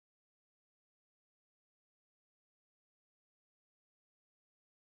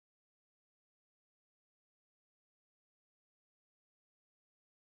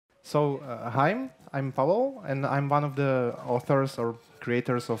Hi, I'm Pavel, and I'm one of the authors or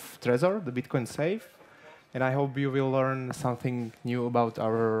creators of Trezor, the Bitcoin safe. And I hope you will learn something new about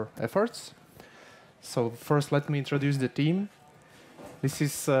our efforts. So first, let me introduce the team. This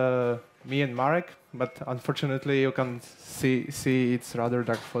is me and Marek, but unfortunately, you can see it's rather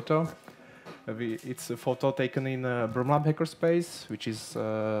dark photo. It's a photo taken in Bromlab hackerspace, which is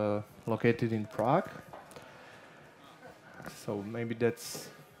located in Prague. So maybe that's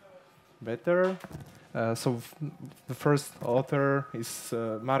better. The first author is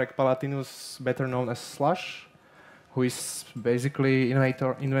Marek Palatinus, better known as Slush, who is basically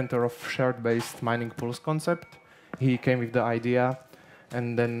inventor of shared-based mining pools concept. He came with the idea,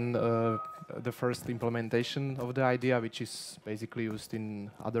 and then the first implementation of the idea, which is basically used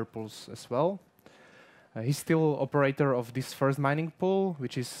in other pools as well. He's still operator of this first mining pool,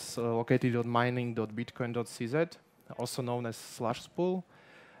 which is located on mining.bitcoin.cz, also known as Slush pool.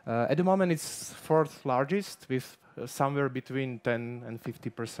 At the moment, it's fourth largest with somewhere between 10 and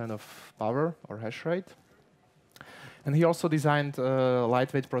 50% of power or hash rate. And he also designed a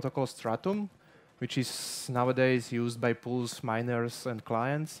lightweight protocol Stratum, which is nowadays used by pools, miners, and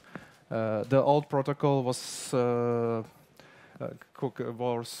clients. The old protocol was not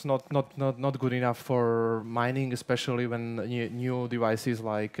good enough for mining, especially when new devices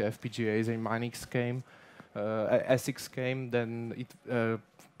like FPGAs and Minix came. ASICs came, then it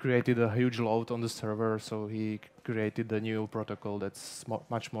created a huge load on the server, so he created a new protocol that's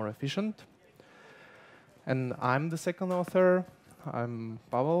much more efficient. And I'm the second author. I'm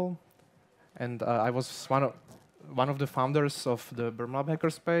Pavel, and I was one of the founders of the Bromlab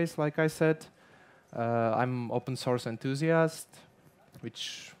hackerspace, like I said. I'm open source enthusiast,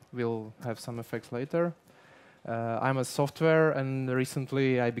 which will have some effects later. I'm a software, and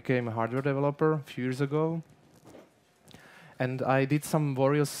recently I became a hardware developer a few years ago. And I did some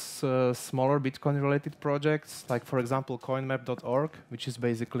various smaller Bitcoin-related projects, like, for example, coinmap.org, which is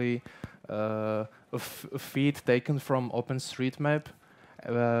basically a feed taken from OpenStreetMap,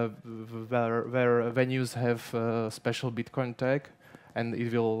 where venues have a special Bitcoin tag, and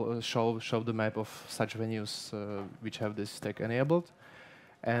it will show the map of such venues which have this tag enabled.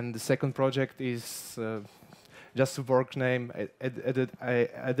 And the second project is just a work name,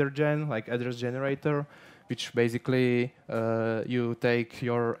 Addergen, like address generator, which basically you take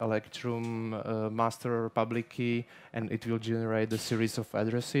your Electrum master public key, and it will generate a series of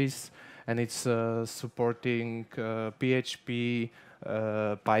addresses. And it's supporting PHP,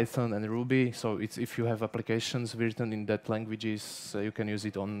 Python, and Ruby. So it's if you have applications written in that languages, you can use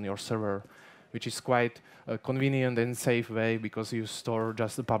it on your server, which is quite a convenient and safe way because you store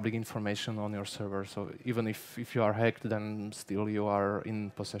just the public information on your server. So even if you are hacked, then still you are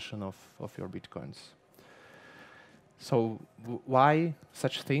in possession of your Bitcoins. So why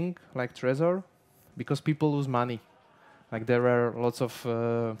such thing like Trezor? Because people lose money. Like there were lots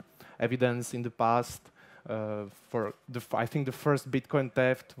of evidence in the past. I think the first Bitcoin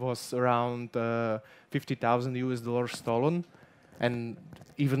theft was around 50,000 US dollars stolen. And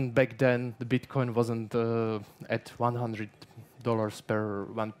even back then, the Bitcoin wasn't at $100 per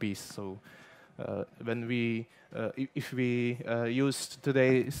one piece. So when if we used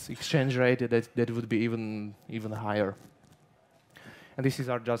today's exchange rate, that would be even higher. And these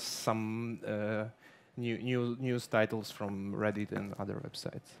are just some news titles from Reddit and other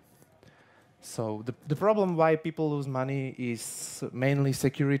websites. So the problem why people lose money is mainly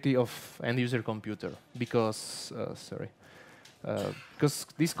security of end-user computer, because because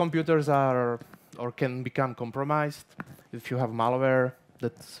these computers are or can become compromised if you have malware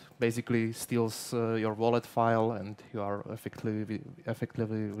that basically steals your wallet file and you are effectively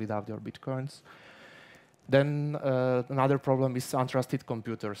without your Bitcoins. Then another problem is untrusted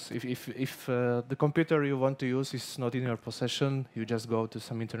computers. If the computer you want to use is not in your possession, you just go to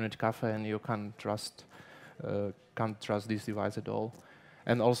some internet cafe and you can't trust this device at all.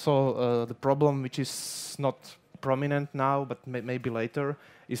 And also the problem, which is not prominent now, but maybe later,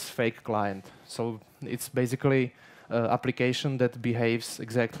 is fake client. So it's basically an application that behaves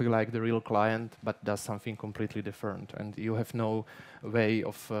exactly like the real client, but does something completely different, and you have no way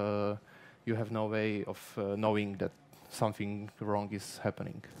of knowing that something wrong is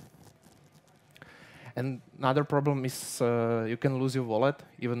happening. And another problem is you can lose your wallet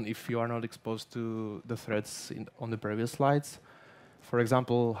even if you are not exposed to the threats on the previous slides. For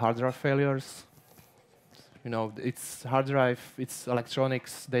example, hard drive failures. You know, it's hard drive, it's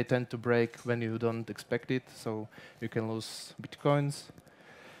electronics, they tend to break when you don't expect it, so you can lose Bitcoins.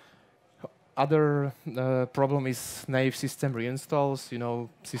 other problem is naive system reinstalls. You know,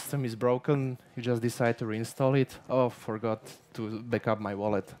 system is broken. You just decide to reinstall it. Oh, forgot to back up my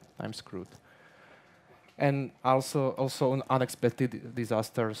wallet. I'm screwed. And also unexpected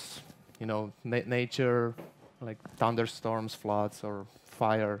disasters. You know, nature, like thunderstorms, floods, or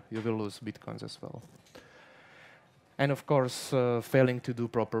fire. You will lose bitcoins as well. And of course, failing to do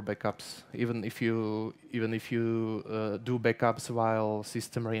proper backups. Even if you do backups while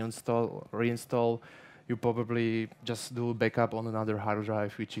system reinstall, you probably just do backup on another hard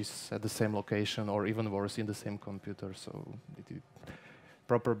drive, which is at the same location, or even worse, in the same computer. So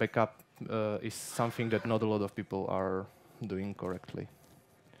proper backup is something that not a lot of people are doing correctly.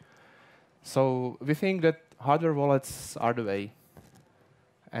 So we think that hardware wallets are the way,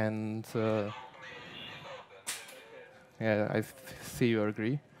 and yeah, I see you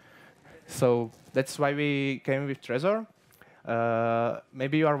agree. So that's why we came with Trezor.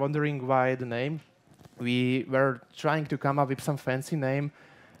 Maybe you are wondering why the name. We were trying to come up with some fancy name,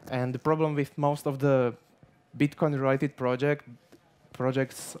 and the problem with most of the Bitcoin-related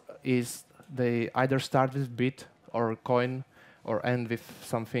projects is they either start with bit or coin or end with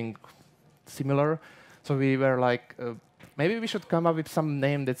something similar. So we were like, maybe we should come up with some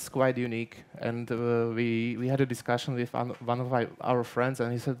name that's quite unique. And we had a discussion with one of our friends,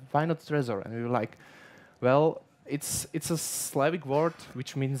 and he said, why not Trezor? And we were like, well, it's a Slavic word,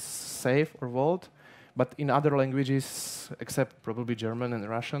 which means safe or vault. But in other languages, except probably German and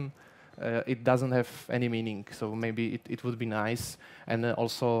Russian, it doesn't have any meaning. So maybe it would be nice. And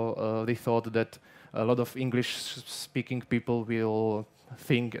also, they thought that a lot of English-speaking people will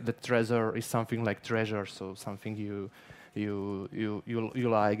think that Trezor is something like treasure, so something you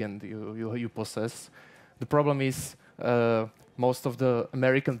like and you possess. The problem is most of the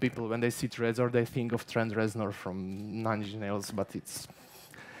American people, when they see Trezor, they think of Trent Reznor from Nine Inch Nails, but it's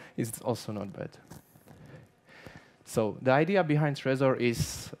also not bad. So the idea behind Trezor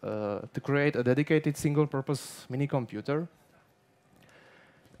is to create a dedicated single-purpose mini-computer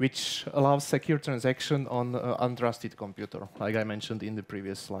which allows secure transaction on an untrusted computer, like I mentioned in the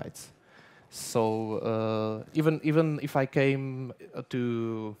previous slides. So even if I came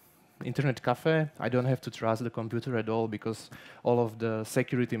to internet cafe, I don't have to trust the computer at all, because all of the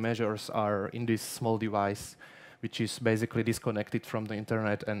security measures are in this small device, which is basically disconnected from the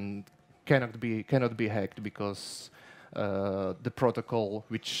internet and cannot be hacked, because the protocol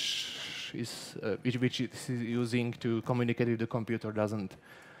which is using to communicate with the computer doesn't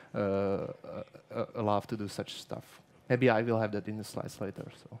allow to do such stuff. Maybe I will have that in the slides later.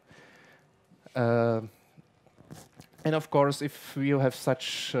 So. And of course, if you have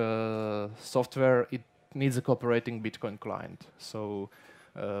such software, it needs a cooperating Bitcoin client. So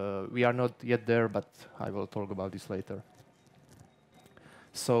we are not yet there, but I will talk about this later.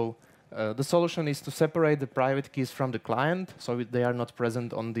 So the solution is to separate the private keys from the client, so they are not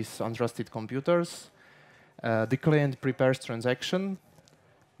present on these untrusted computers. The client prepares transaction,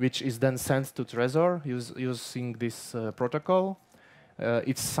 which is then sent to Trezor using this protocol.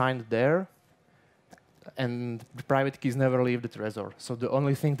 It's signed there, and the private keys never leave the Trezor. So the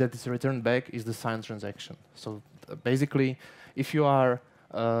only thing that is returned back is the signed transaction. So basically, if you are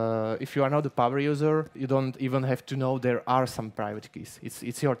not a power user, you don't even have to know there are some private keys.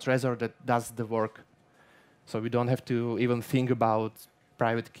 It's your Trezor that does the work. So we don't have to even think about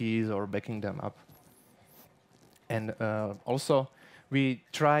private keys or backing them up. And also, we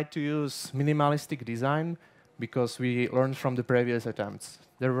try to use minimalistic design because we learned from the previous attempts.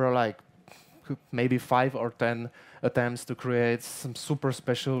 There were like maybe 5 or 10 attempts to create some super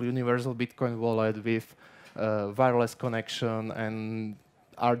special universal Bitcoin wallet with wireless connection and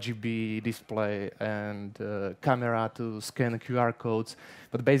RGB display and camera to scan QR codes.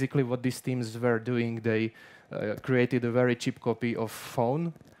 But basically what these teams were doing, they created a very cheap copy of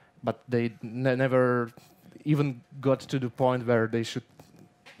phone, but they never even got to the point where they should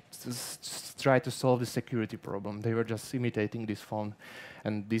try to solve the security problem. They were just imitating this phone,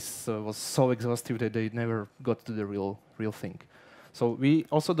 and this was so exhaustive that they never got to the real thing. So we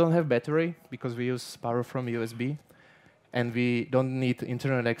also don't have battery because we use power from USB, and we don't need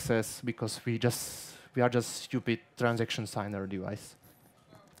internet access because we are just stupid transaction signer device.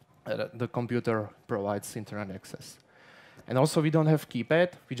 The computer provides internet access. And also we don't have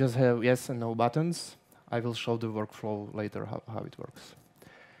keypad, we just have yes and no buttons. I will show the workflow later how it works.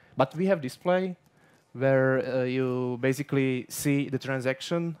 But we have display where you basically see the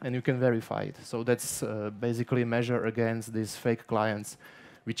transaction and you can verify it. So that's basically a measure against these fake clients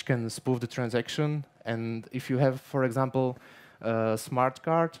which can spoof the transaction. And if you have, for example, a smart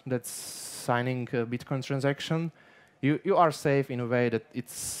card that's signing a Bitcoin transaction, you are safe in a way that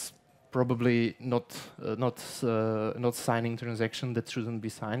it's probably not signing transaction that shouldn't be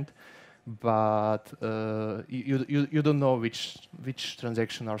signed, but you don't know which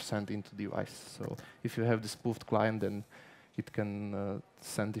transaction are sent into the device. So if you have the spoofed client, then it can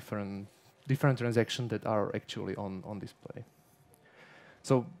send different transactions that are actually on display.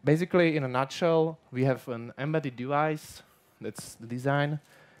 So basically, in a nutshell, we have an embedded device, that's the design,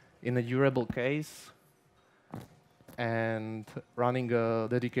 in a durable case, and running a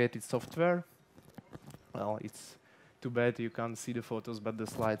dedicated software. Well, it's too bad you can't see the photos, but the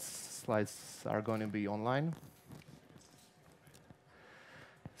slides are going to be online.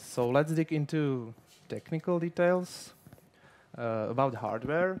 So let's dig into technical details about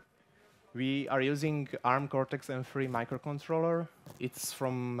hardware. We are using ARM Cortex-M3 microcontroller. It's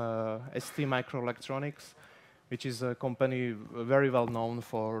from ST Microelectronics, which is a company very well known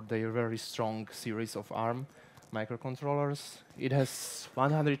for their very strong series of ARM microcontrollers. It has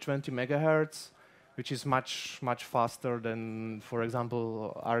 120 megahertz, which is much faster than, for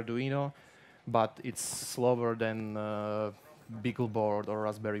example, Arduino, but it's slower than BeagleBoard or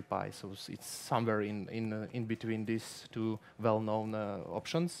Raspberry Pi. So it's somewhere in between these two well-known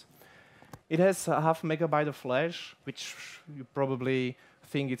options. It has a half megabyte of flash, which you probably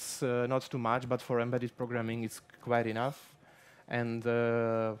think it's not too much, but for embedded programming, it's quite enough. And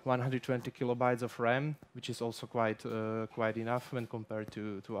 120 kilobytes of RAM, which is also quite enough when compared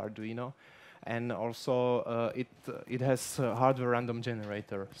to Arduino. And also, it has a hardware random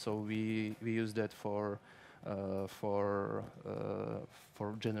generator, so we use that for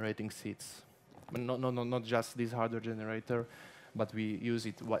generating seeds. But not just this hardware generator, but we use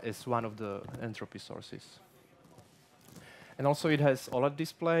it as one of the entropy sources. And also it has OLED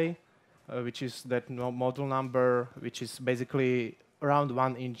display, which is that module number, which is basically around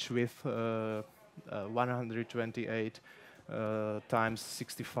 1 inch with 128 times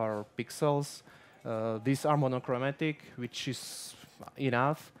 64 pixels. These are monochromatic, which is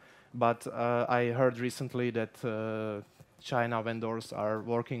enough, but I heard recently that China vendors are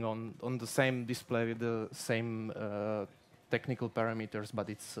working on the same display with the same technical parameters, but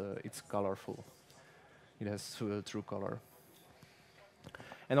it's colorful. It has true color.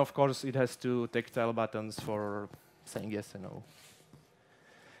 And of course, it has 2 tactile buttons for saying yes and no.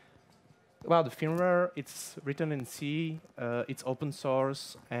 Well, the firmware, it's written in C, it's open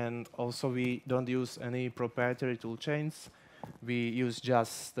source, and also we don't use any proprietary toolchains. We use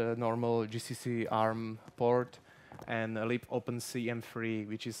just the normal GCC ARM port and libOpenC M3,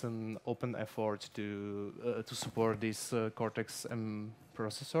 which is an open effort to support these Cortex-M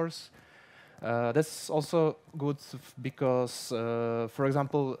processors. That's also good because, for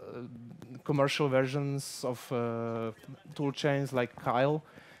example, commercial versions of toolchains like Kyle,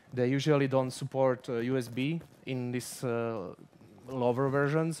 they usually don't support USB in these lower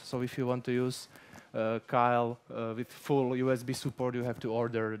versions. So if you want to use Kyle with full USB support, you have to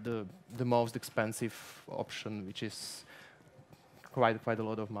order the most expensive option, which is quite a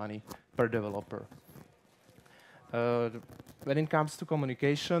lot of money per developer. When it comes to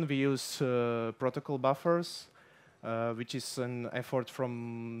communication, we use protocol buffers, which is an effort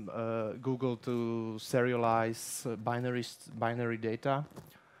from Google to serialize binary data.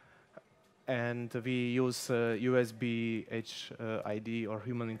 And we use USB HID or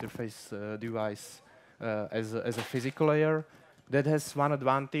human interface device as a physical layer. That has one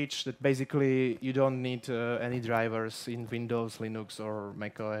advantage, that basically you don't need any drivers in Windows, Linux, or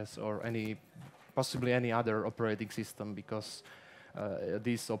macOS, or possibly any other operating system, because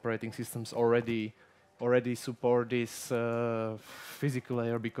these operating systems already support this physical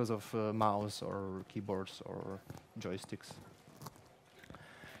layer because of mouse or keyboards or joysticks.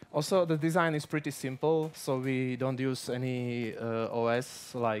 Also, the design is pretty simple, so we don't use any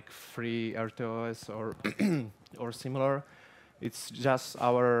OS like FreeRTOS or or similar. It's just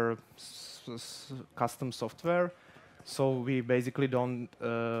our custom software. So we basically don't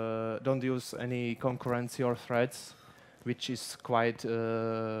use any concurrency or threads, which is quite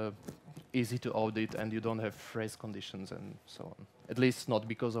easy to audit, and you don't have race conditions and so on. At least not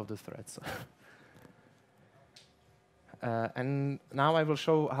because of the threads. And now I will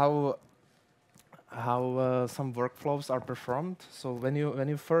show how some workflows are performed. So when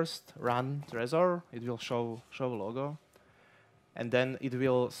you first run Trezor, it will show a logo, and then it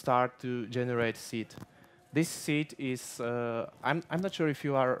will start to generate seed. This seed is I'm not sure if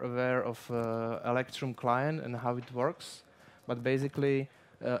you are aware of Electrum client and how it works, but basically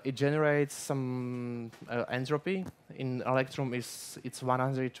it generates some entropy. In Electrum, it's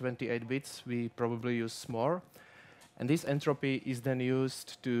 128 bits. We probably use more. And this entropy is then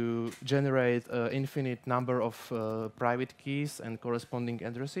used to generate an infinite number of private keys and corresponding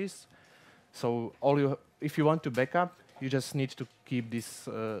addresses. So if you want to backup, you just need to keep this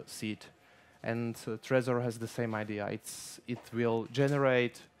seed. And Trezor has the same idea. It will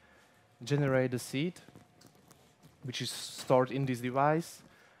generate the seed, which is stored in this device,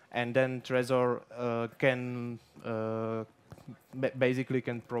 and then Trezor basically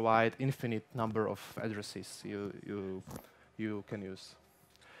can provide infinite number of addresses you can use.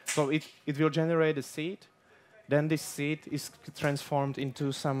 So it will generate a seed. Then this seed is transformed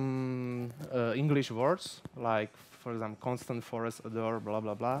into some English words, like, for example, constant, forest, adore, blah,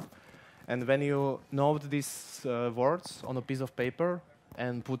 blah, blah. And when you note these words on a piece of paper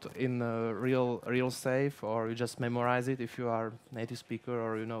and put in a real safe, or you just memorize it if you are native speaker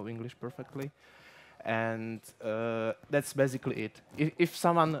or you know English perfectly. And that's basically it. If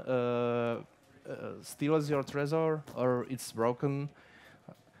someone steals your Trezor or it's broken,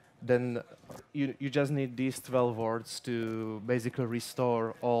 then you just need these 12 words to basically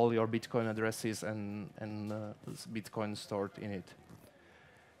restore all your Bitcoin addresses and Bitcoin stored in it.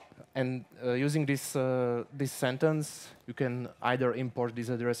 And using this sentence, you can either import these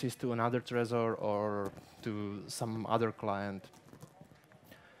addresses to another Trezor or to some other client.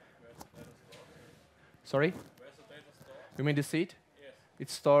 Sorry? Where's the data stored? You mean the seed? Yes.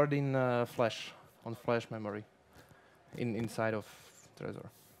 It's stored in flash, on flash memory, inside of Trezor.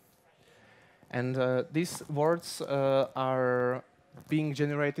 And these words are being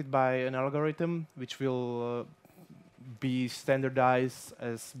generated by an algorithm which will be standardized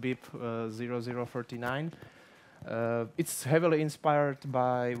as BIP 0039. It's heavily inspired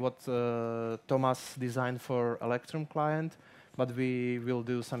by what Thomas designed for Electrum client, but we will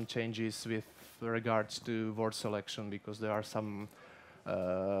do some changes with regards to word selection because there are some,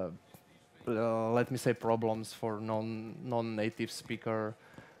 let me say, problems for non-native speaker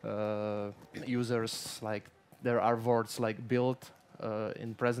users. Like there are words like built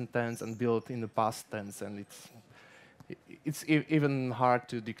in present tense and built in the past tense, and it's even hard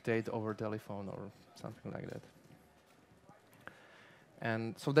to dictate over telephone or something like that.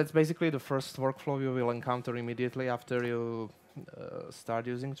 And so that's basically the first workflow you will encounter immediately after you start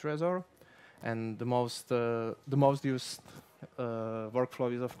using Trezor. And the most used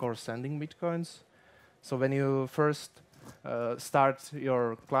workflow is, of course, sending Bitcoins. So when you first start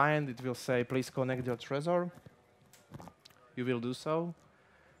your client, it will say, please connect your Trezor. You will do so.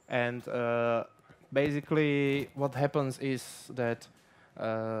 And basically, what happens is that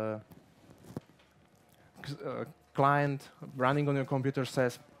client running on your computer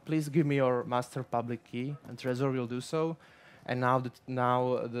says, please give me your master public key, and Trezor will do so. And now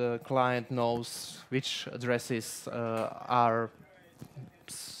the client knows which addresses are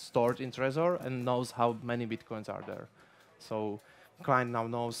stored in Trezor and knows how many Bitcoins are there. So client now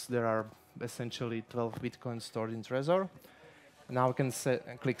knows there are essentially 12 Bitcoins stored in Trezor. Now we can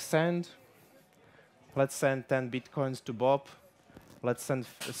click send. Let's send 10 Bitcoins to Bob. Let's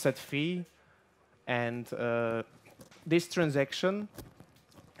set fee. And this transaction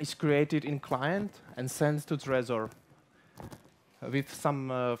is created in client and sent to Trezor with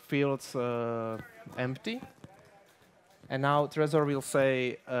some fields empty. And now Trezor will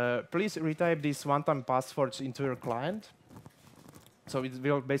say, please retype these one-time passwords into your client. So it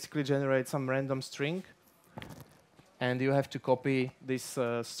will basically generate some random string. And you have to copy this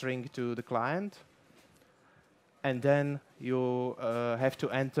string to the client. And then you have to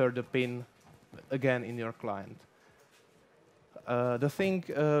enter the PIN again in your client. The thing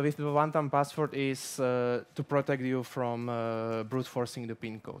with the one-time password is to protect you from brute forcing the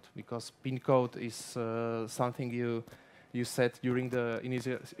PIN code, because PIN code is something you set during the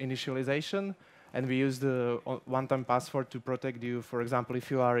initialization, and we use the one-time password to protect you. For example, if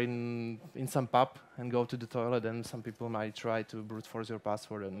you are in some pub and go to the toilet, then some people might try to brute force your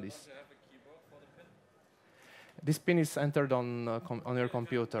password on this. Do you have a keyboard for the PIN? This PIN is entered on your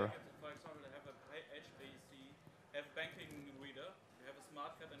computer. For example, you have a HBC, you have a banking reader, you have a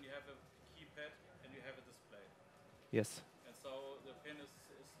smart card, and you have a keypad, and you have a display. Yes. And so the PIN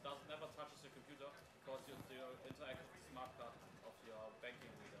never touches the computer because you interact with the smart card of your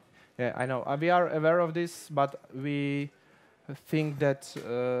banking reader. Yeah, I know. We are aware of this, but we think that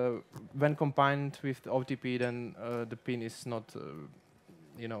when combined with OTP, then the PIN is not,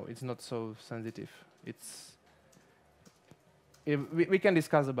 it's not so sensitive. We can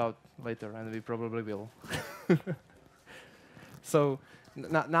discuss about later, and we probably will. So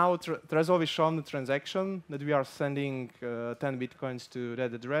now Trezor has shown the transaction that we are sending 10 Bitcoins to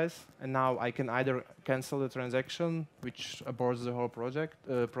that address, and now I can either cancel the transaction, which aborts the whole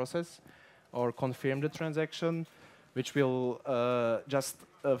process, or confirm the transaction, which will just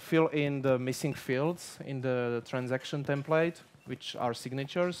fill in the missing fields in the transaction template, which are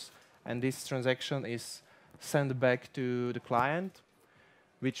signatures, and this transaction is sent back to the client,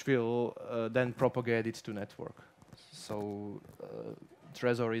 which will then propagate it to network. So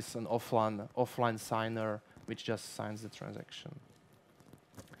Trezor is an offline signer which just signs the transaction.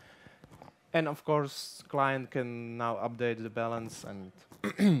 And of course, client can now update the balance, and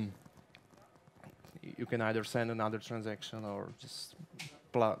you can either send another transaction or just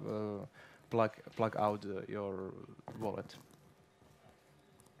plug out your wallet.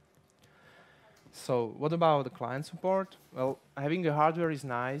 So what about the client support? Well, having the hardware is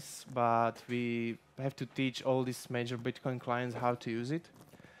nice, but we have to teach all these major Bitcoin clients how to use it.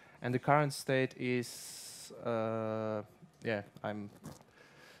 And the current state is, yeah,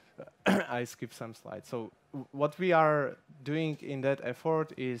 I skipped some slides. So what we are doing in that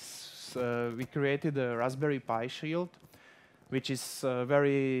effort is we created a Raspberry Pi shield, which is a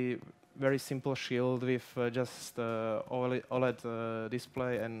very simple shield with just OLED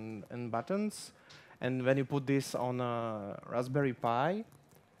display and buttons. And when you put this on a Raspberry Pi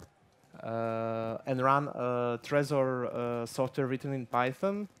and run a Trezor software written in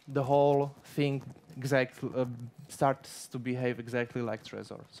Python, the whole thing starts to behave exactly like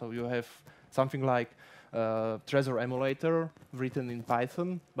Trezor. So you have something like Trezor emulator written in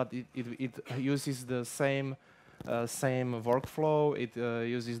Python, but it uses the same workflow. It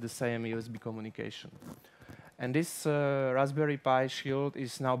uses the same USB communication. And this Raspberry Pi shield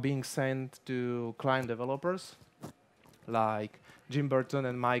is now being sent to client developers like Jim Burton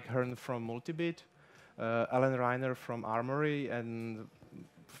and Mike Hearn from Multibit, Alan Reiner from Armory, and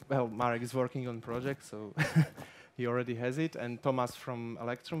well, Marek is working on project, so he already has it, and Thomas from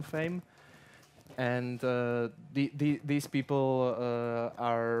Electrum fame. And these people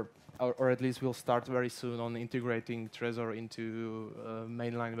are, or at least will start very soon on integrating Trezor into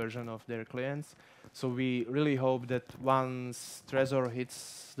mainline version of their clients. So we really hope that once Trezor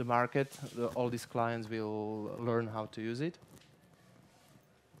hits the market, all these clients will learn how to use it.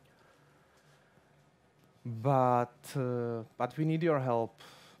 But we need your help.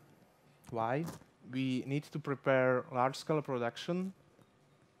 Why? We need to prepare large-scale production,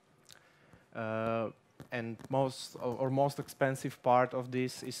 and most expensive part of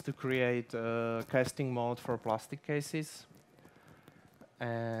this is to create a casting mode for plastic cases.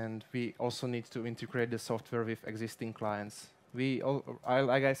 And we also need to integrate the software with existing clients.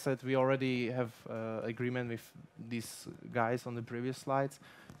 Like I said, we already have agreement with these guys on the previous slides,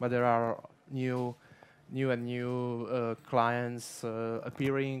 but there are new clients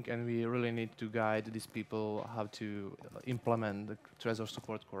appearing, and we really need to guide these people how to implement the Trezor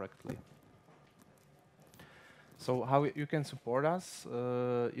support correctly. So how you can support us?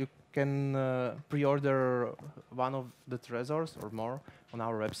 You can pre-order one of the Trezors or more on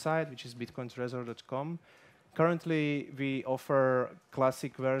our website, which is bitcointrezor.com. Currently, we offer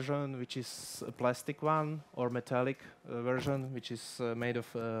classic version, which is a plastic one, or metallic version, which is made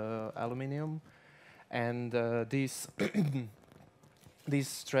of aluminum. And these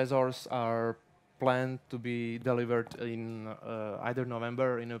Trezors are planned to be delivered in either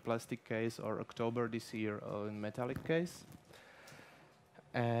November in a plastic case or October this year in metallic case.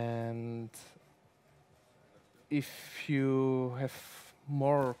 And if you have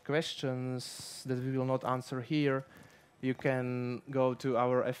more questions that we will not answer here, you can go to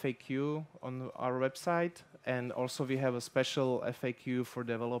our FAQ on our website, and also we have a special FAQ for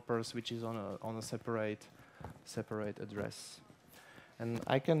developers, which is on a separate address. And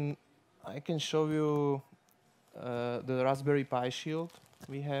I can show you the Raspberry Pi shield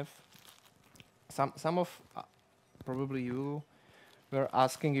we have. Some of probably you were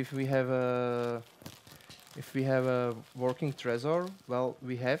asking if we have a working Trezor. Well,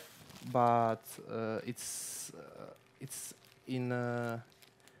 we have, but it's in.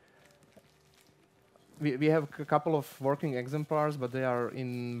 We have a couple of working exemplars, but they are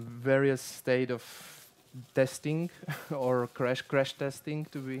in various state of testing or crash testing,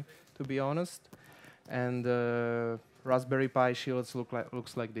 to be honest. And Raspberry Pi shields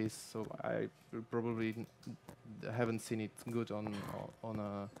looks like this. So I probably haven't seen it good on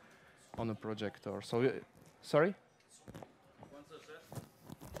a projector. So sorry. One suggestion: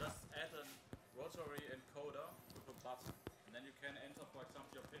 just add a rotary encoder with a button, and then you can enter, for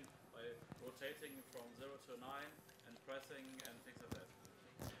example, your pin by rotating from 0 to 9 and pressing and things like that.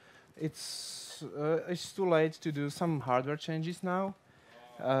 It's too late to do some hardware changes now.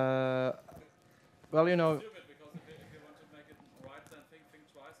 Well, you know. Stupid, because if you want to make it right, then think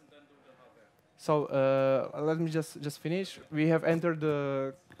twice and then do the hardware. So let me just finish. We have entered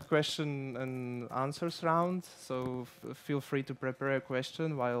the question and answers round, so feel free to prepare a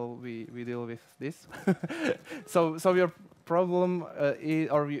question while we deal with this. So you're problem,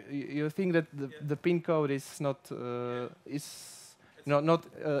 or you think that the pin code is not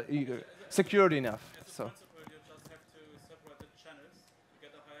secured enough. As a So. principle, you just have to separate the channels to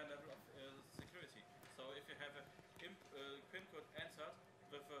get a higher level of security. So if you have a pin code entered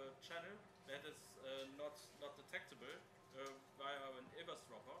with a channel that is not detectable via an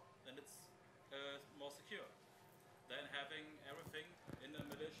eavesdropper, then it's more secure than having everything in a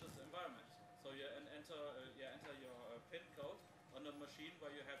malicious environment. So you enter your pin code on a machine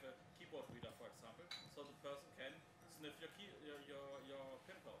where you have a keyboard reader, for example, so the person can sniff your pin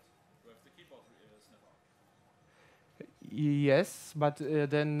code with the keyboard sniffer. Yes, but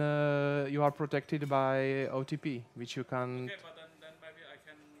then you are protected by OTP, which you can. Okay, but then maybe I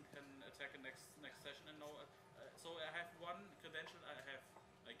can attack a next session and know. So I have one credential. I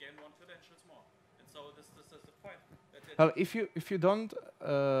gain one credentials more, and so this is the point. Well, if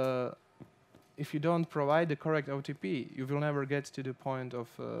you don't provide the correct OTP, you will never get to the point of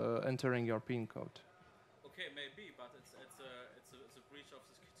entering your PIN code. Okay, maybe, but it's a breach of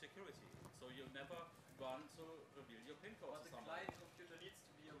security. So you never want to reveal your PIN code. But the client computer needs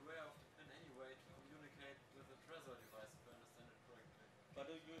to be aware of the PIN anyway to communicate with the Trezor device, if I understand it correctly. But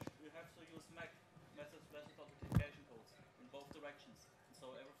you have to use message authentication codes in both directions, and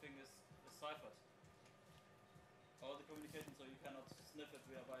so everything is ciphered. All the communication, so you cannot sniff it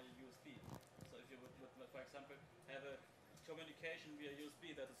via USB. So if you would, for example, have a communication via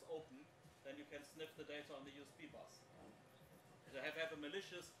USB that is open, then you can sniff the data on the USB bus. If you have a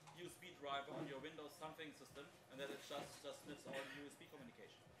malicious USB driver on your Windows something system, and then it just sniffs all USB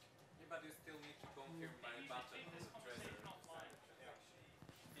communication. Yeah, but you still need to confirm by a button as a Trezor.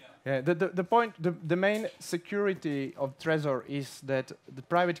 Yeah, the point, the main security of Trezor is that the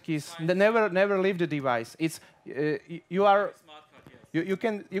private keys never leave the device. It's you are Smart card, yes.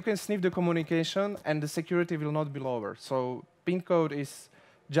 you can sniff the communication and the security will not be lower. So PIN code is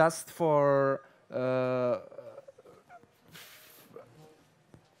just for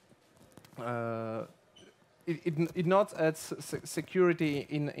it not adds security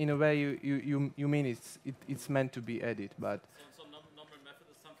in a way you mean it's meant to be added, but. So normal method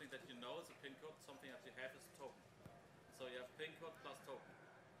is something that you know is a PIN code, something that you have is a token. So you have PIN code plus token.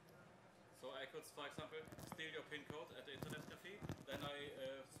 So I could, for example, steal your PIN code at the internet cafe, then I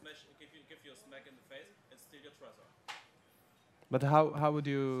give you a smack in the face and steal your Trezor. But how would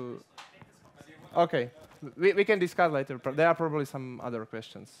you? Okay, we can discuss later. There are probably some other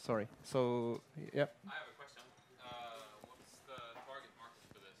questions. Sorry. So yeah. I have a question. What's the target market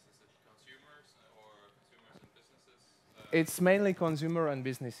for this? Is it consumers or consumers and businesses? It's mainly consumer and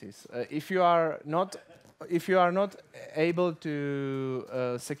businesses. If you are not able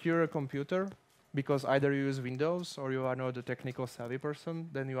to secure a computer because either you use Windows or you are not a technical savvy person,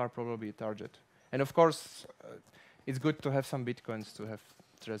 then you are probably a target. And of course, it's good to have some bitcoins to have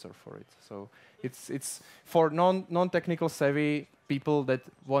Trezor for it. So it's for non-technical savvy people that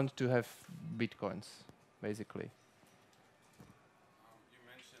want to have bitcoins, basically. You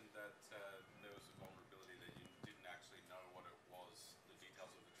mentioned that there was a vulnerability that you didn't actually know what it was, the details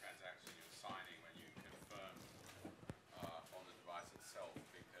of the transaction you were signing when you confirmed on the device itself,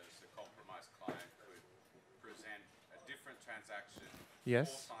 because a compromised client could present a different transaction Yes.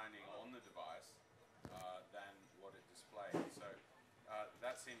 before signing on the device than what it displayed. So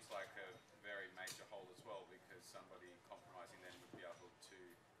that seems like a very major hole as well, because somebody compromising then would be able to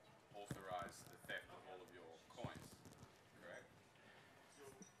authorize the theft of all of your coins, correct?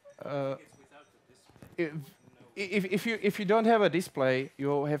 If you don't have a display,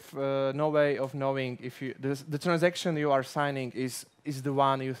 you have no way of knowing if the transaction you are signing is the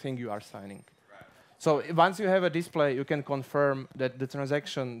one you think you are signing. Right. So once you have a display, you can confirm that the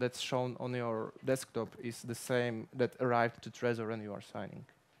transaction that's shown on your desktop is the same that arrived to Trezor when you are signing.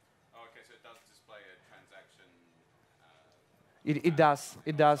 Oh, okay, so it does display a transaction. It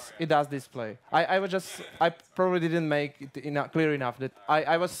does display. I probably didn't make it clear enough that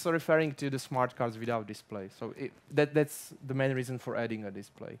I was referring to the smart cards without display. So that's the main reason for adding a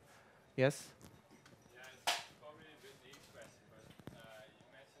display. Yes? Yeah, it's probably a bit niche question, but you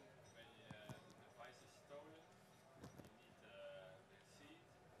mentioned when the device is stolen, you need the receipt.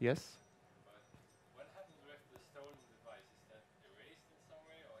 Yes? But what happens with the stolen device? Is that erased in some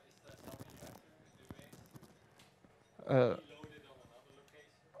way, or is that something you have to erase? Reload it on another location?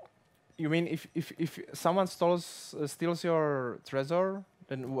 You mean if someone steals your Trezor,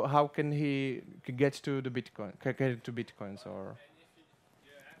 then how can he get to the Bitcoin? Get to Bitcoins or? And if you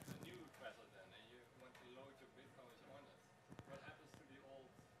have a new Trezor then, and you want to load your bitcoins on it, what happens to the old?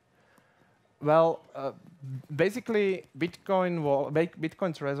 Well, Basically, Bitcoin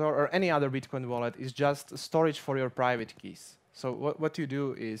Trezor or any other Bitcoin wallet is just storage for your private keys. So what you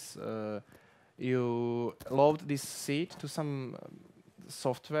do is you load this seed to some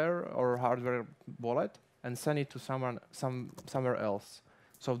software or hardware wallet and send it to somewhere else.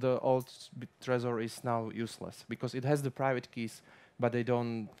 So the old Trezor is now useless because it has the private keys, but they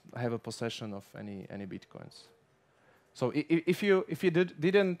don't have a possession of any Bitcoins. So if you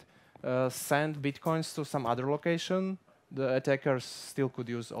didn't send Bitcoins to some other location, the attackers still could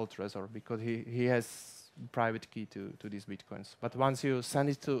use old Trezor because he has private key to these Bitcoins. But once you send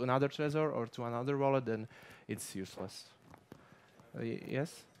it to another Trezor or to another wallet, then it's useless.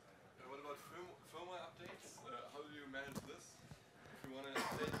 Yes? What about firmware updates? How do you manage this? If you want to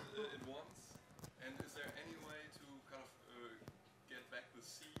update it once? And is there any way to kind of get back the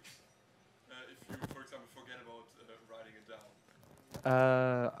seeds if you, for example, forget about writing it down?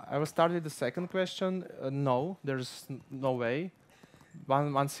 I will start with the second question. No, there's no way.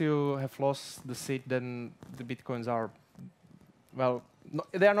 Once you have lost the seed, then the Bitcoins are, well,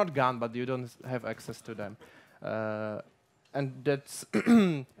 they are not gone, but you don't have access to them. And that's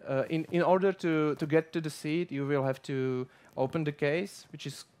in order to get to the seed, you will have to open the case, which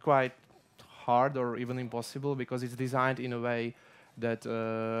is quite hard or even impossible because it's designed in a way that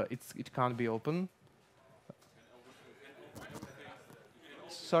it can't be open.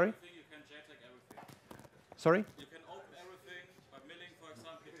 Sorry? You can JTAG everything. Sorry? You can open everything by milling, for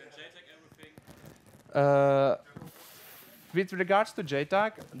example. You can JTAG everything. With regards to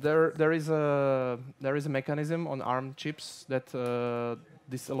JTAG, there is a mechanism on ARM chips that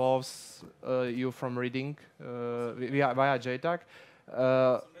this allows you from reading via JTAG.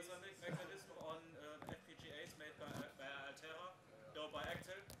 So there's a mechanism on FPGAs made by Altera, no, by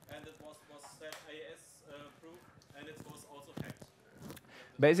Actel, and it was set AES proof, and it was also hacked.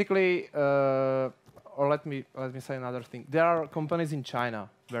 Basically, or let me say another thing. There are companies in China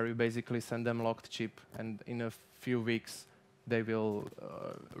where you basically send them locked chip, and in a few weeks they will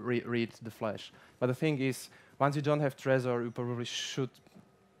read the flash. But the thing is, once you don't have Trezor, you probably should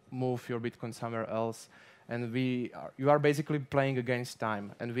move your Bitcoin somewhere else. And you are basically playing against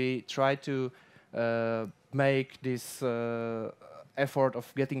time. And we try to make this effort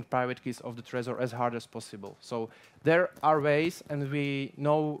of getting private keys of the Trezor as hard as possible. So there are ways, and we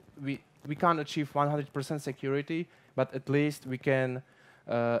know we can't achieve 100% security, but at least we can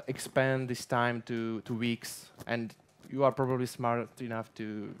expand this time to weeks. And you are probably smart enough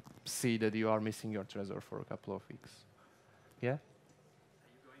to see that you are missing your Trezor for a couple of weeks. Yeah? Are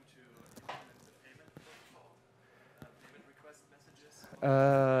you going to implement the payment protocol? Payment request messages?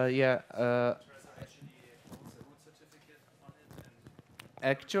 Yeah. Trezor actually holds a root certificate on it?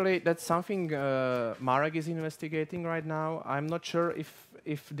 And Actually, that's something Marek is investigating right now. I'm not sure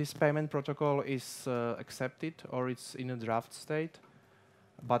if this payment protocol is accepted or it's in a draft state.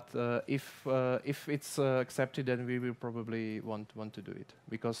 But if it's accepted, then we will probably want to do it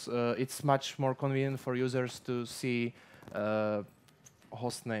because it's much more convenient for users to see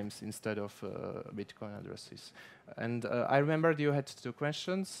host names instead of Bitcoin addresses. And I remembered you had two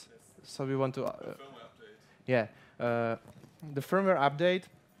questions, so we want to. Firmware update. Yeah, the firmware update.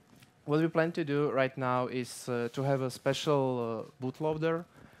 What we plan to do right now is to have a special bootloader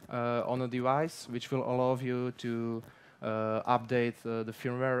on a device, which will allow you to update the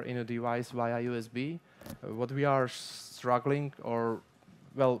firmware in a device via USB. What we are struggling, or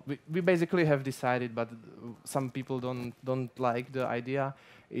well, we basically have decided, but some people don't like the idea,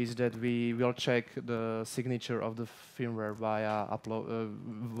 is that we will check the signature of the firmware via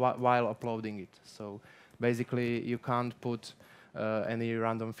while uploading it. So basically, you can't put any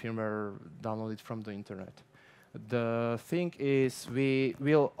random firmware downloaded from the internet. The thing is, we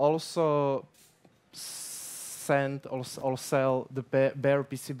will also send or sell the bare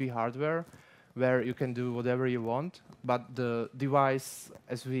PCB hardware, where you can do whatever you want. But the device,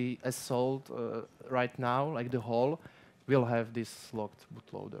 as sold right now, like the whole, will have this locked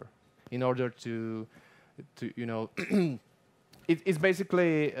bootloader. In order to you know, it's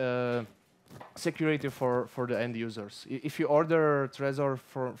basically security for the end users. If you order Trezor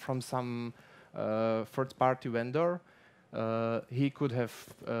from some third-party vendor, he could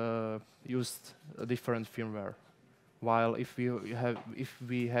have used a different firmware. While if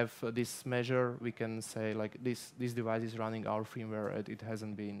we have this measure, we can say like this device is running our firmware and it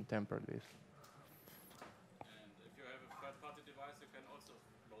hasn't been tampered with. And if you have a third-party device, you can also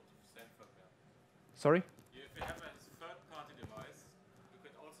load the same firmware. Sorry? If you have a third-party device, you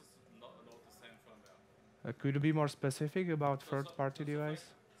can also load the same firmware. Could you be more specific about third-party device?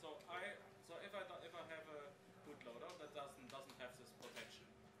 So if I have a bootloader that doesn't have this protection,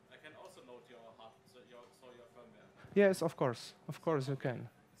 I can also load your Yes, of course you can.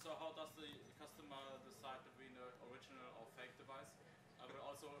 So how does the customer decide between an original or fake device? I will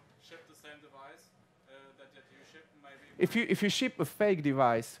also ship the same device that you ship maybe. If you ship a fake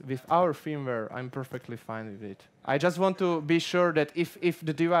device with our firmware, I'm perfectly fine with it. I just want to be sure that if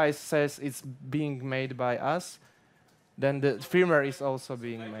the device says it's being made by us, then the firmware is also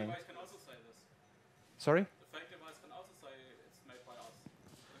being Fake made. device can also say this. Sorry? The fake device can also say it's made by us.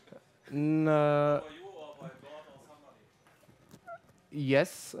 No. By you or by God or somebody.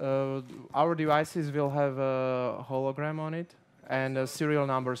 Yes, our devices will have a hologram on it and a serial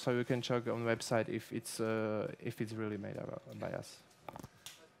number, so you can check on website if it's really made by us.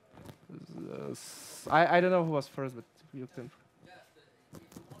 I don't know who was first, but you can. Just if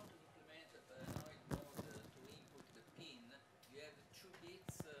you want to implement a paranoid mode to input the PIN, you have 2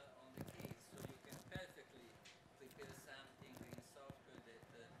 bits on the case, so you can perfectly prepare something in software that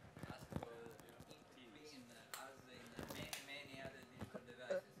asks for input PIN as in many other digital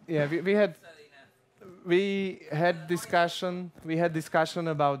devices. Yeah, we had discussion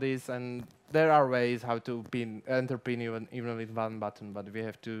about this, and there are ways how to enter PIN even with one button, but we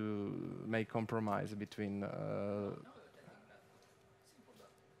have to make compromise between. Simple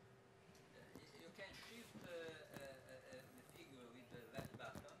button. You can shift the figure with the left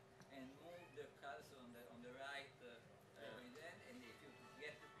button and move the cursor on the right with that, and if you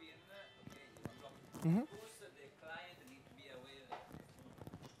get the pin, okay, you unlock it. Mhm. Of course, the client needs to be aware of it.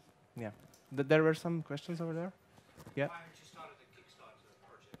 Yeah, there were some questions over there. Yeah. Why haven't you started a Kickstarter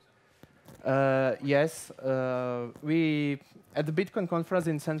project? Yes, we at the Bitcoin conference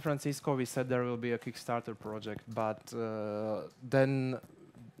in San Francisco we said there will be a Kickstarter project, but then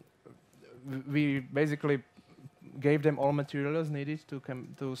we basically gave them all materials needed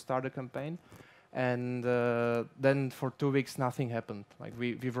to start a campaign, and then for 2 weeks nothing happened. Like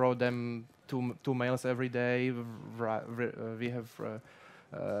we wrote them two mails every day. We have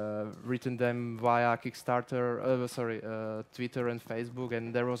written them via Kickstarter, Twitter and Facebook,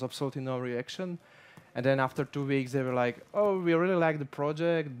 and there was absolutely no reaction. And then after 2 weeks, they were like, "Oh, we really like the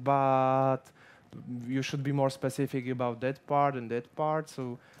project, but you should be more specific about that part and that part."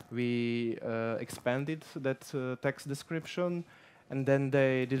 So we expanded that text description, and then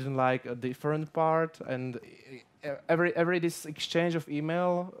they didn't like a different part, and every this exchange of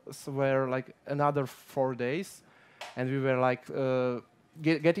emails were like another 4 days, and we were like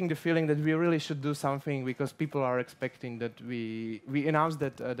getting the feeling that we really should do something because people are expecting that we announced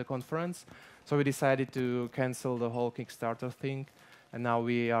that at the conference. So we decided to cancel the whole Kickstarter thing, and now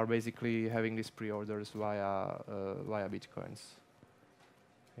we are basically having these pre-orders via Bitcoins.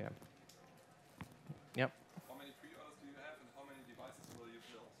 Yeah. Yep. How many pre-orders do you have, and how many devices will you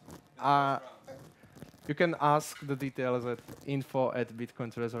build? You can ask the details at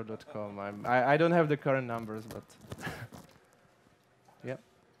info@bitcointrezor.com. I don't have the current numbers, but yeah. Have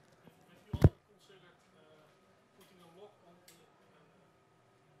you also considered putting a lock on the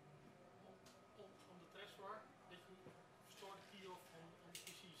Trezor that you store the key off on the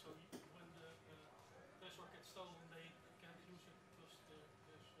PC, so when the Trezor gets stolen, they can't use it because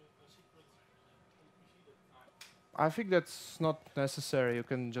there's a secret on the PC that time? I think that's not necessary. You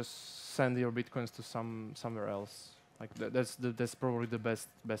can just send your bitcoins to somewhere else. Like that's probably the best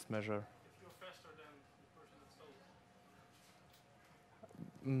measure. If you're faster than the person that stole it.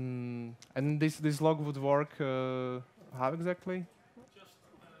 And this log would work how exactly?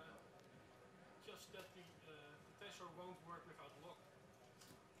 Just that the Trezor won't work without lock.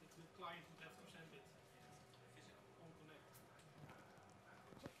 The client would have to send it on Connect.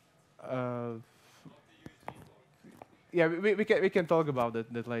 Yeah, we can talk about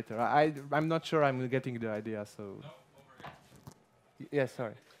that later. I'm not sure I'm getting the idea. So. No, over here. Yeah,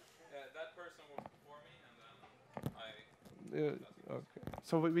 sorry. That person was before me, and then I. Okay.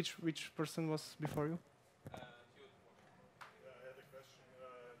 So which person was before you? He was before me. I had a question.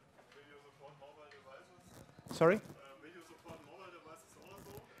 Will you support mobile devices? Sorry? Will you support mobile devices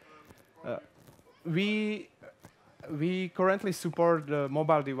also? We currently support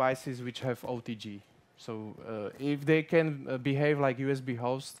mobile devices which have OTG. So if they can behave like USB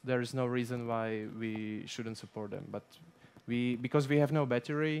hosts, there is no reason why we shouldn't support them. But because we have no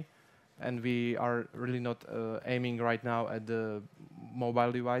battery, and we are really not aiming right now at the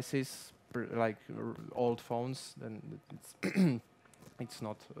mobile devices like old phones, then it's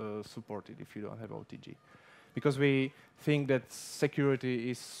not supported if you don't have OTG. Because we think that security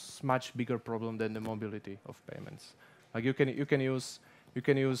is much bigger problem than the mobility of payments. Like you can use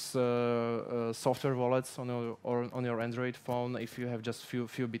software wallets on your Android phone. If you have just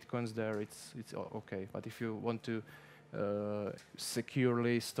few bitcoins there, it's okay. But if you want to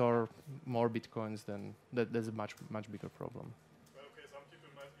securely store more bitcoins, then that's a much bigger problem. Well, okay, some people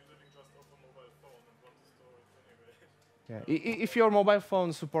might be living just off a mobile phone and want to store it anyway. Yeah. If your mobile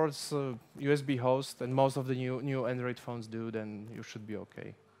phone supports USB host, and most of the new Android phones do, then you should be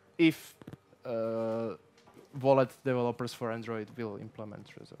okay. If wallet developers for Android will implement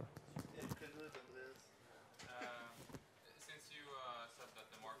Trezor. Since you said that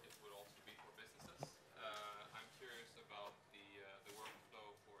the market would also be for businesses, I'm curious about the workflow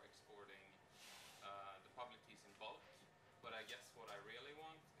for exporting the public keys in bulk. But I guess what I really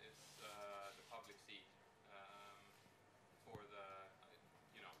want is the public seed for the,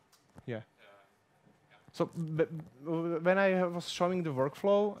 you know. Yeah. Yeah. So when I was showing the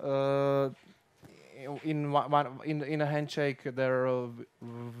workflow, in a handshake there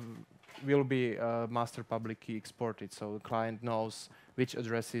will be a master public key exported, so the client knows which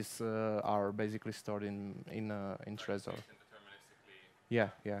addresses are basically stored in Trezor. Yeah,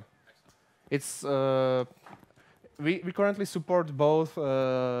 yeah. It's we currently support both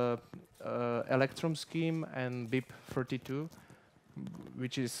Electrum scheme and BIP32,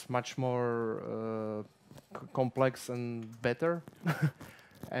 which is much more complex and better.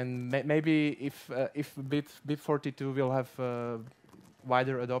 And maybe if BIP42 will have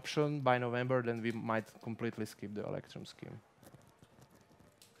wider adoption by November, then we might completely skip the Electrum scheme.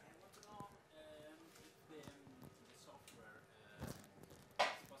 I want to know if the software is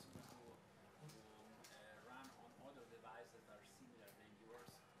possible to run on other devices that are similar than yours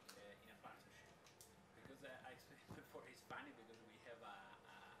in a partnership. Because I explained before, it's funny because we have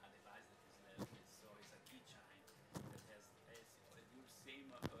a device that is like this, so it's a keychain that has your same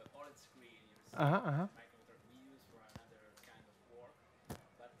OLED screen, your same microcontroller we use for another kind of work,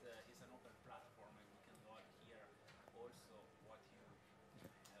 but it's an open platform and we can load here also what you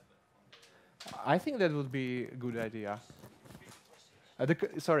have on the... I think that would be a good idea.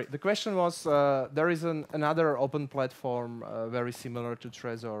 Sorry, the question was, there is another open platform very similar to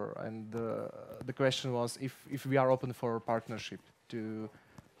Trezor, and the question was if we are open for partnership to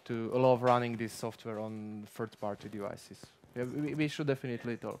allow running this software on third-party devices. Yeah, we should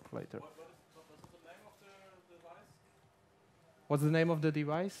definitely talk later. What's the name of the device? What's the name of the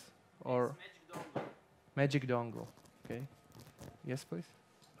device? Or It's Magic Dongle. Magic Dongle. Okay. Yes, please.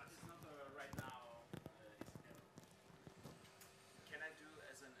 But it's not right now. Can I do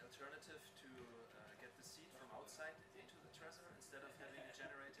as an alternative to get the seed from outside into the Trezor instead of having it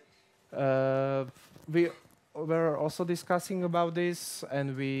generated? We were also discussing about this,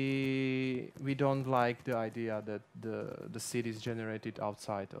 and we don't like the idea that the seed is generated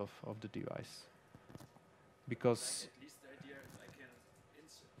outside of the device, because At least the idea I can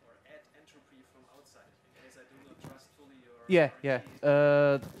insert or add entropy from outside in case I do not trust fully your...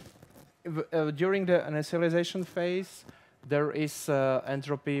 during the initialization phase, there is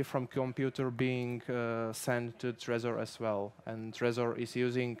entropy from computer being sent to Trezor as well, and Trezor is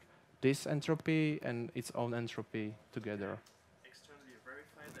using this entropy and its own entropy together. Externally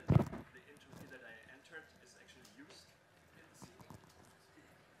verify that the entropy that I entered is actually used in the seed?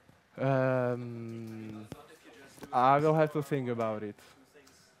 Not if you just do I will have to think about it.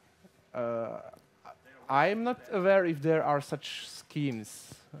 I'm not aware if there are such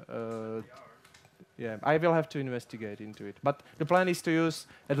schemes. Yeah, I will have to investigate into it. But the plan is to use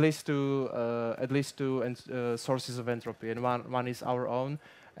at least two sources of entropy, and one is our own,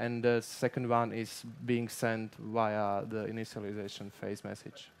 and the second one is being sent via the initialization phase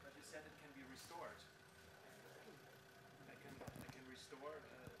message. But you said it can be restored. I can restore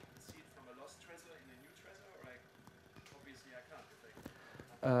the seed from a lost Trezor in a new Trezor, or obviously I can't.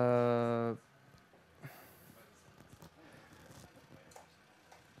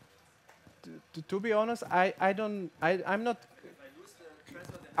 To be honest, I'm not. If I lose the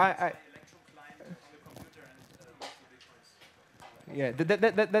Trezor, then I- I use my Electrum client on the computer and lose the bitcoins. Yeah,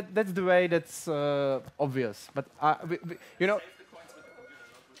 that's the way that's obvious. But you know, Save the coins with the computer,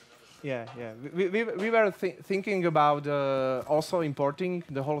 not with another. yeah. We were thinking about also importing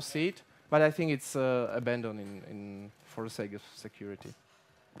the whole seed, but I think it's abandoned for the sake of security.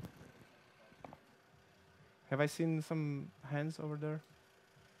 Have I seen some hands over there?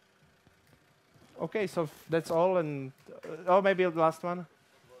 Okay, so that's all, and oh, maybe the last one.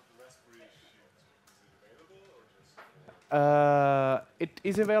 It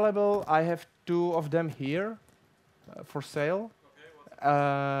is available. I have 2 of them here for sale,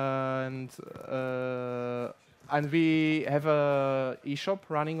 and we have a e-shop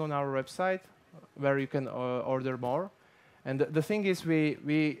running on our website where you can order more. And the thing is,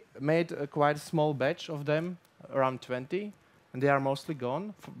 we made a quite small batch of them, around 20, and they are mostly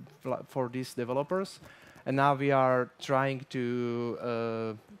gone for these developers. and now we are trying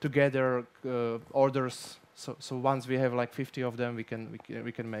to gather orders. So once we have like 50 of them, we can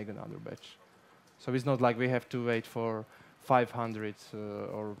make another batch. So it's not like we have to wait for 500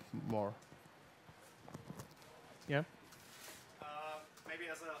 or more. Yeah. Maybe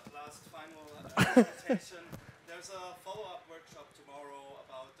as a last final presentation, there's a follow-up workshop tomorrow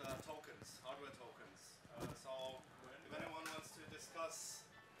about tokens, hardware tokens. So if anyone wants to discuss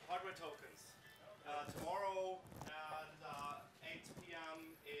hardware tokens, tomorrow at 8 p.m.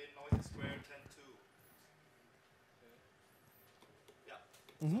 in Noisy Square 10.2.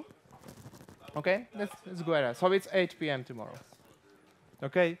 Yeah. Mm-hmm. Okay, let's go ahead. So it's 8 p.m. tomorrow.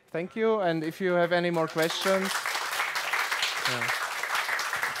 Okay, thank you. And if you have any more questions,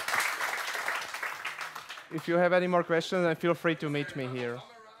 if you have any more questions, then feel free to meet me here.